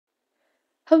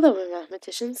Hello, my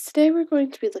mathematicians. Today we're going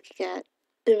to be looking at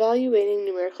evaluating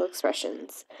numerical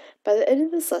expressions. By the end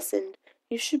of this lesson,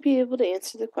 you should be able to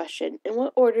answer the question, in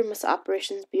what order must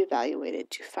operations be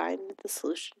evaluated to find the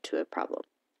solution to a problem?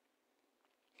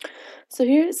 So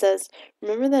here it says,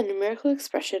 remember that numerical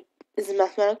expression is a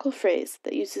mathematical phrase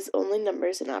that uses only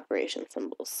numbers and operation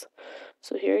symbols.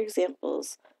 So here are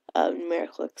examples of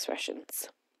numerical expressions.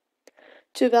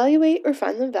 To evaluate or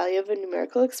find the value of a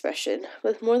numerical expression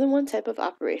with more than one type of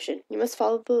operation, you must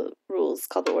follow the rules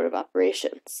called the order of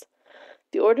operations.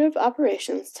 The order of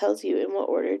operations tells you in what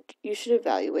order you should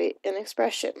evaluate an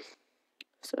expression.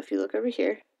 So if you look over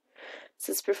here, it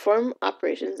says perform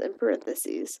operations in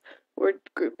parentheses, word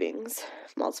groupings,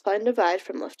 multiply and divide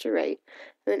from left to right,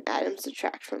 and then add and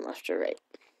subtract from left to right.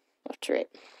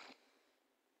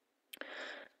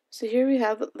 So here we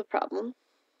have the problem.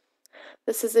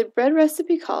 This is a bread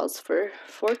recipe calls for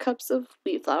 4 cups of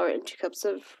wheat flour and 2 cups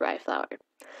of rye flour.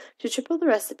 To triple the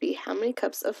recipe, how many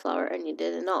cups of flour are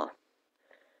needed in all?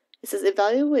 It says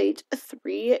evaluate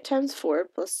 3 times 4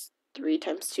 plus 3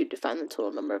 times 2 to find the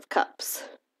total number of cups.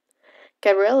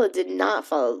 Gabriella did not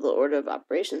follow the order of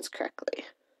operations correctly.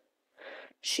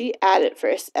 She added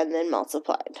first and then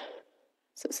multiplied.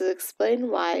 So it says explain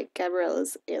why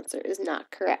Gabriella's answer is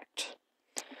not correct.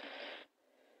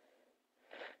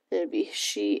 It would be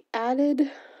she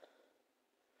added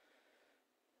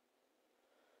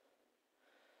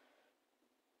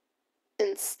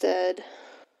instead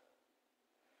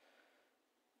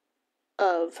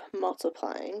of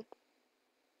multiplying.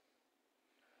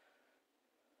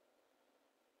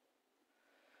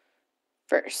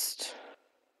 First.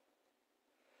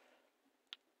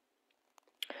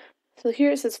 So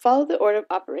here it says follow the order of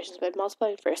operations by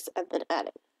multiplying first and then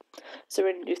adding. So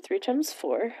we're going to do 3 times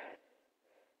 4,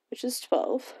 which is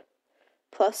 12,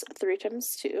 plus 3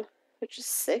 times 2, which is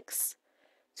 6.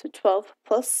 So 12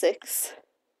 plus 6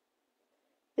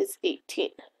 is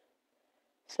 18.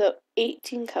 So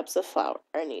 18 cups of flour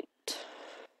are needed.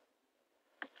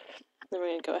 Then we're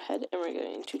going to go ahead and we're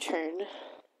going to turn the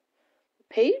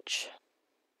page.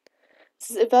 It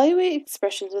says evaluate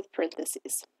expressions with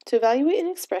parentheses. To evaluate an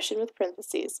expression with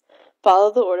parentheses,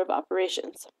 follow the order of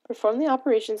operations. Perform the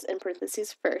operations in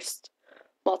parentheses first,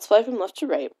 multiply from left to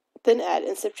right, then add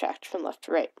and subtract from left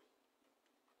to right.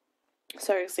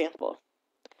 So our example.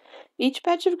 Each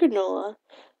batch of granola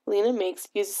Lena makes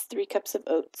uses 3 cups of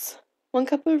oats, 1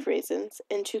 cup of raisins,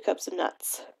 and 2 cups of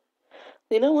nuts.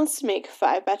 Lena wants to make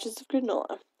 5 batches of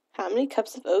granola. How many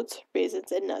cups of oats,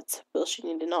 raisins, and nuts will she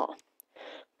need in all?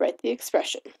 Write the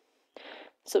expression.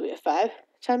 So we have 5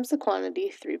 times the quantity,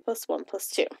 3 plus 1 plus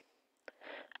 2.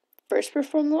 First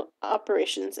perform the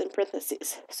operations in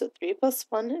parentheses. So 3 plus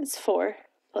 1 is 4,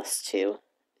 plus 2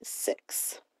 is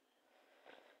 6.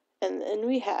 And then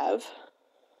we have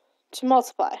to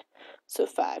multiply. So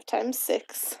 5 times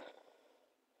 6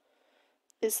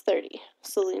 is 30.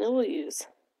 So Lena will use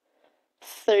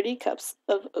 30 cups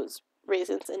of oats,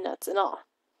 raisins, and nuts in all.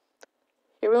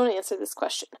 Here we want to answer this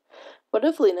question. What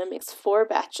if Lena makes 4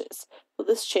 batches? Will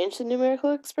this change the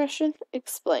numerical expression?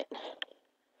 Explain.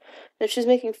 If she's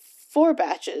making 4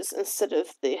 batches instead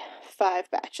of the 5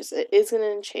 batches, it is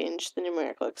going to change the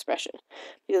numerical expression.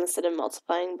 Because instead of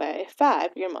multiplying by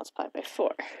 5, you're multiplying by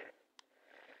 4.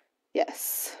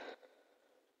 Yes.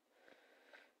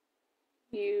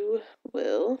 You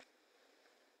will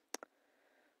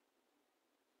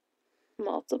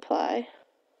multiply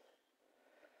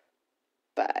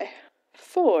by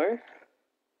 4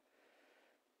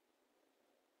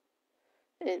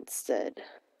 instead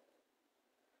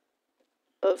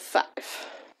of 5.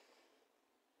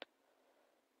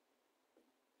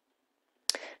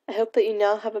 I hope that you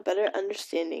now have a better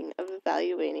understanding of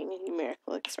evaluating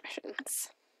numerical expressions.